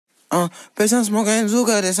Bitch, I'm smoking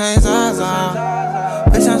Zuka, this ain't Zaza.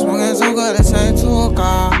 Bitch, I'm smoking Zuka, this ain't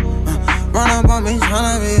Tuka. Run up on me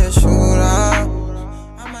tryna be a shooter.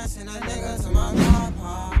 I might send a nigga to my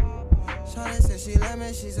papa. Shawty said she let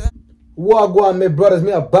me, she said. Wagwan, my brothers,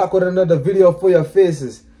 me are back with another video for your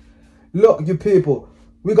faces. Look, you people,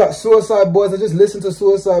 we got Suicide Boys. I just listened to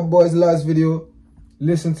Suicide Boys' last video.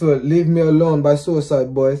 Listen to it, Leave Me Alone by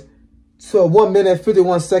Suicide Boys. So 1 minute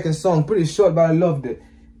 51 second song, pretty short, but I loved it.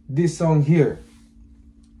 This song here,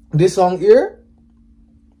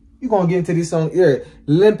 you gonna get into this song here.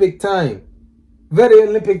 Olympic time, very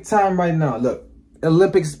Olympic time right now. Look,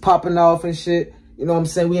 Olympics popping off and shit. You know what I'm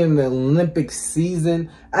saying? We in the Olympic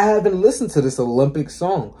season. I haven't listened to this Olympic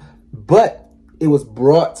song, but it was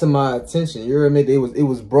brought to my attention. You heard me? It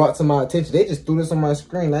was brought to my attention. They just threw this on my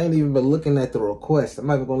screen. I ain't even been looking at the request. I'm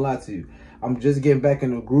not even gonna lie to you. I'm just getting back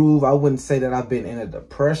in the groove. I wouldn't say that I've been in a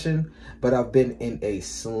depression, but I've been in a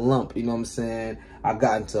slump. You know what I'm saying? I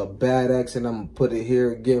got into a bad accident. I'm gonna put it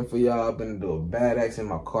here again for y'all. I've been into a bad accident.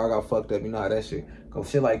 My car got fucked up. You know how that shit go.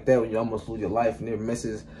 Shit like that when you almost lose your life near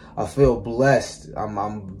misses. I feel blessed.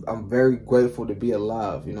 I'm very grateful to be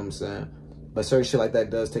alive. You know what I'm saying? But certain shit like that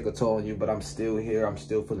does take a toll on you, but I'm still here. I'm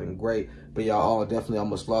still feeling great. But y'all all definitely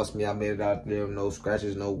almost lost me. I made it out there. No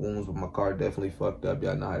scratches, no wounds, but my car definitely fucked up.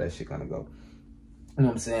 Y'all know how that shit kind of go. You know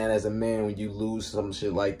what I'm saying? As a man, when you lose some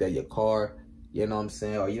shit like that, your car, you know what I'm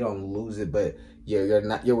saying? Or you don't lose it, but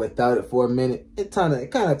you're without it for a minute. It kind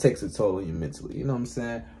of takes a toll on you mentally. You know what I'm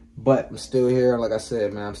saying? But I'm still here. Like I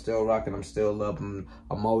said, man, I'm still rocking. I'm still up. I'm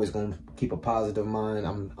always going to keep a positive mind.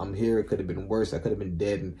 I'm here. It could have been worse. I could have been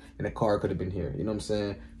dead and the car could have been here. You know what I'm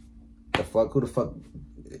saying? The fuck? Who the fuck?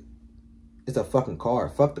 It's a fucking car.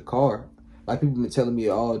 Fuck the car. Like people been telling me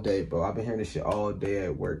all day, bro. I've been hearing this shit all day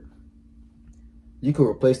at work. You can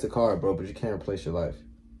replace the car, bro, but you can't replace your life.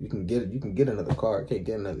 You can get another car. You can't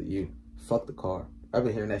get another you. Fuck the car. I've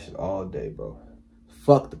been hearing that shit all day, bro.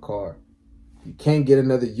 Fuck the car. You can't get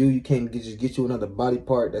another you. You can't just get you another body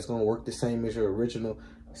part that's gonna work the same as your original.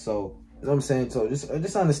 So, you know what I'm saying? So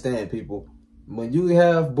just understand, people. When you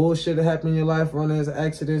have bullshit that happen in your life, run-ins,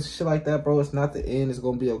 accidents, shit like that, bro, it's not the end. It's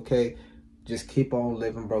gonna be okay. Just keep on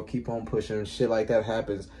living, bro. Keep on pushing. Shit like that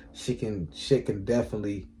happens. Shit can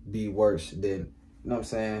definitely be worse than, you know what I'm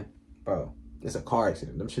saying? Bro, it's a car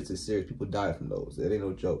accident. Them shits is serious. People die from those. It ain't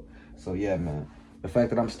no joke. So yeah, man. The fact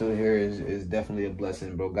that I'm still here is definitely a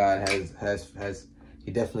blessing, bro. God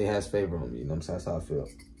he definitely has favor on me. You know what I'm saying? That's how I feel.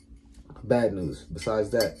 Bad news.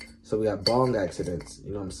 Besides that, so we got bong accidents.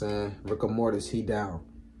 You know what I'm saying? Rick Mortis, he down.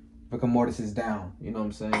 Rick Mortis is down. You know what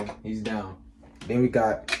I'm saying? He's down. Then we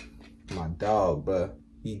got my dog, bro.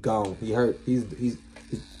 He gone. He hurt. He's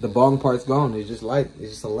the bong part's gone. It's just light.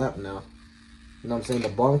 It's just a lap now. You know what I'm saying? The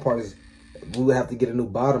bong part is, we would have to get a new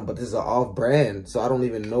bottom, but this is an off-brand, so I don't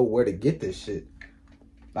even know where to get this shit.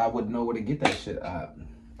 I wouldn't know where to get that shit at.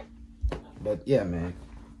 But yeah, man.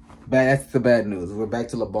 That's the bad news. We're back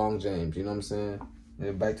to LeBron James. You know what I'm saying?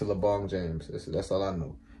 Yeah, back to LeBron James. That's all I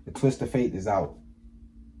know. The twist of fate is out.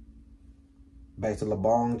 Back to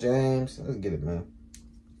LeBron James. Let's get it, man.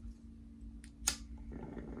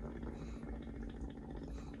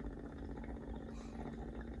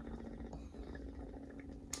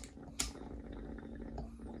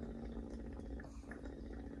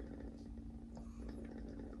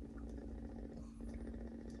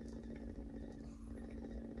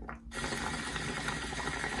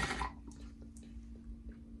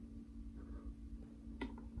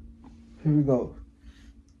 Here we go.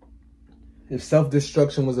 If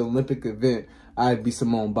self-destruction was an Olympic event, I'd be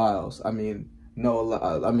Simone Biles. I mean,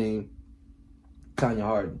 Tonya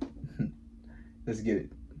Harding. Let's get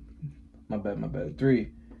it. My bad.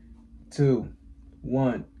 3, 2,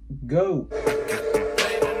 1, go.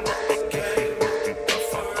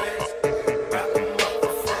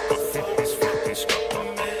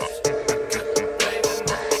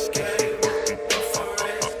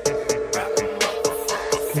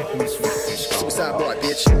 Suicide boy,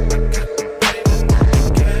 bitch.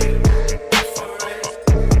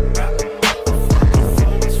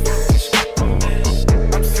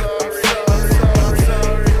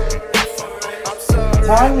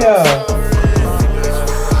 Tonya.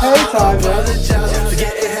 Hey, Tonya.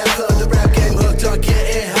 Getting half of the rap game hooked on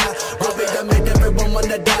getting high. Rubbing that make everyone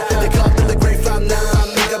wanna die. They call me the great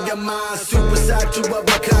 5'9". Make up your mind. Suicide, 2 of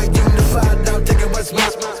a kind, unified. Now taking what's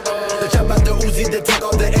mine. The chop out the Uzi, they take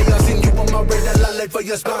all the ARs in you on my radar. I lay for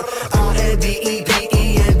your spine. R-N-D-E-P-E-N-D-E-N-T.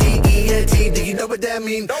 Do you know what that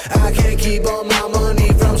mean? I can't keep all my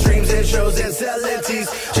money from streams and shows and selling teas.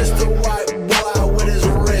 Just a white boy with his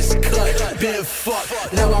wrist cut. Been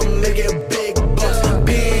fucked. Now I'm making big bucks.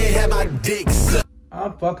 Been had my dick sucked.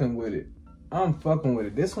 I'm fucking with it. I'm fucking with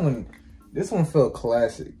it. This one felt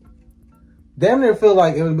classic. Damn near feel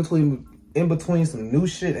like in between some new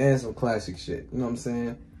shit and some classic shit. You know what I'm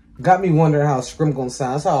saying? Got me wondering how Scrim gonna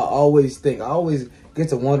sound. That's how I always think. I always get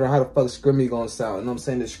to wonder how the fuck Scrimmy gonna sound. You know what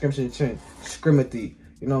I'm saying? The Scrimity.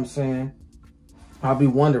 You know what I'm saying? I'll be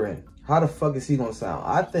wondering how the fuck is he gonna sound.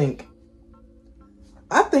 I think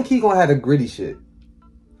he gonna have the gritty shit.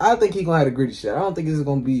 I don't think it's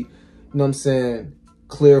gonna be, you know what I'm saying,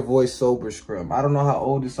 clear voice, sober Scrim. I don't know how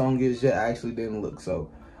old this song is yet. I actually didn't look,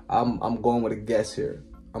 so I'm going with a guess here.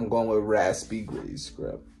 I'm going with raspy, gritty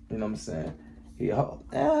Scrim. You know what I'm saying? You know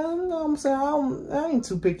what I'm saying? I ain't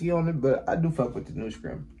too picky on it, but I do fuck with the new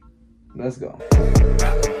Scrim. Let's go.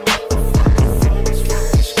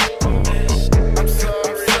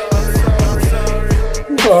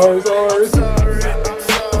 Sorry.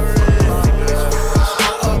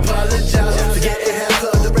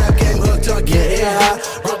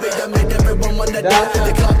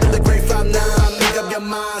 They come to the great 5-9. Make up your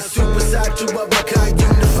mind. Suicide, two of a kind,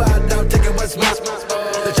 unified. Now taking what's mine.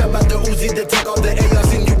 The chop out the Uzi, the take all the AR.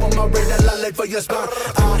 Seen you on my radar, line for your spine.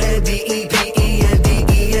 RNDEPENDENT.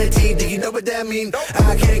 Do you know what that mean?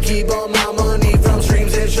 I can't keep all my money from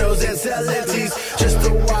streams and shows and selling teas. Just a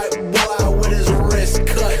white boy with his wrist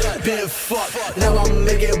cut. Been fucked. Now I'm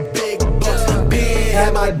making big bucks. Been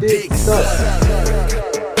had my dick sucked.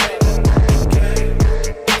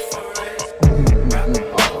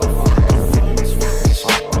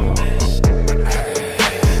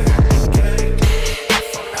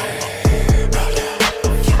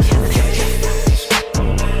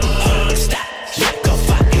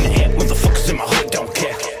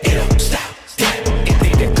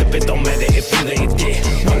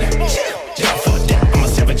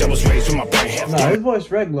 His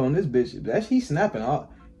voice regular on this bitch. Actually, he's snapping.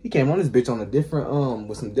 He came on this bitch on a different,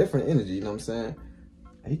 with some different energy. You know what I'm saying?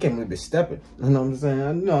 He came on this bitch stepping. You know what I'm saying?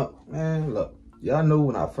 I know, man. Look, y'all know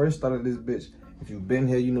when I first started this bitch. If you've been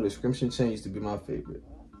here, you know the Description Chain used to be my favorite.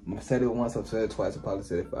 I said it once. I've said it twice. I probably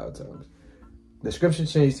said it 5 times. The Description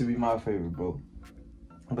Chain used to be my favorite, bro.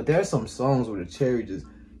 But there are some songs where the Cherry just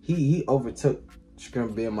he overtook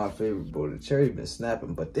Scrim being my favorite, bro. The Cherry been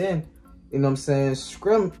snapping, but then you know what I'm saying?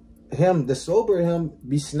 Scrim. The sober him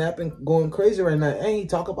be snapping, going crazy right now, and he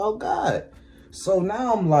talk about God. So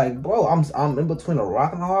now I'm like, bro, I'm in between a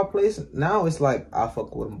rock and a hard place. Now it's like I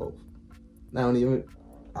fuck with them both. Now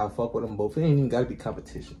I fuck with them both. It ain't even gotta be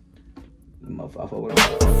competition. I fuck with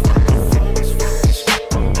them both.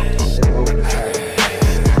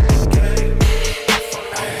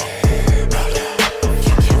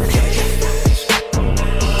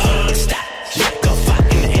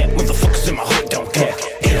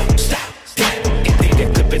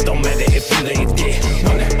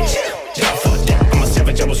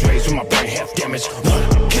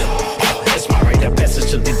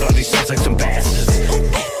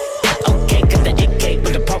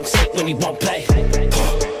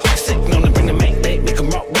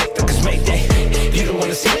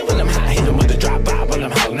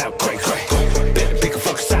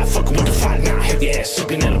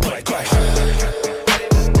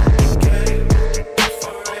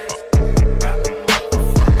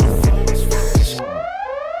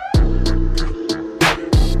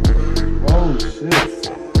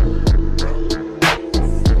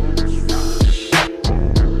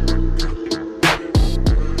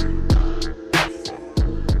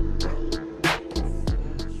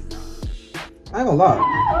 I ain't gonna lie.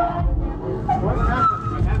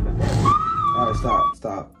 Alright,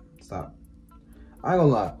 stop. I ain't gonna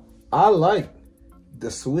lie. I like the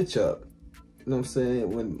switch up. You know what I'm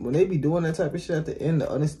saying? When they be doing that type of shit at the end, the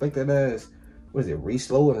unexpected ass, what is it,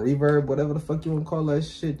 re-slow and reverb, whatever the fuck you wanna call that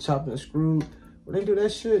shit, chopped and screwed. When they do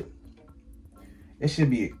that shit, it should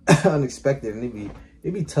be unexpected and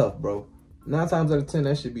it be tough, bro. 9 times out of 10,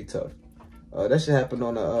 that should be tough. That shit happened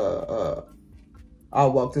on I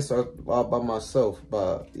Walk This Earth All By Myself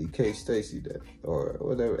by E.K. Stacy, or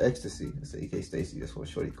whatever, Ecstasy. I say E.K. Stacy, that's what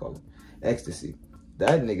Shorty call him. Ecstasy.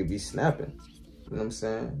 That nigga be snapping. You know what I'm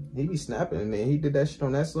saying? He be snapping, and then he did that shit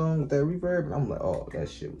on that song with that reverb, and I'm like, oh, that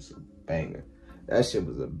shit was a banger. That shit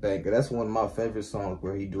was a banger. That's one of my favorite songs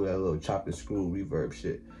where he do that little chop and screw reverb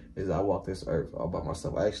shit, is I Walk This Earth All By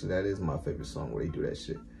Myself. Actually, that is my favorite song where he do that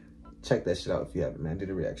shit. Check that shit out if you haven't, man.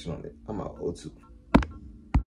 Did a reaction on it. I'm out. O2.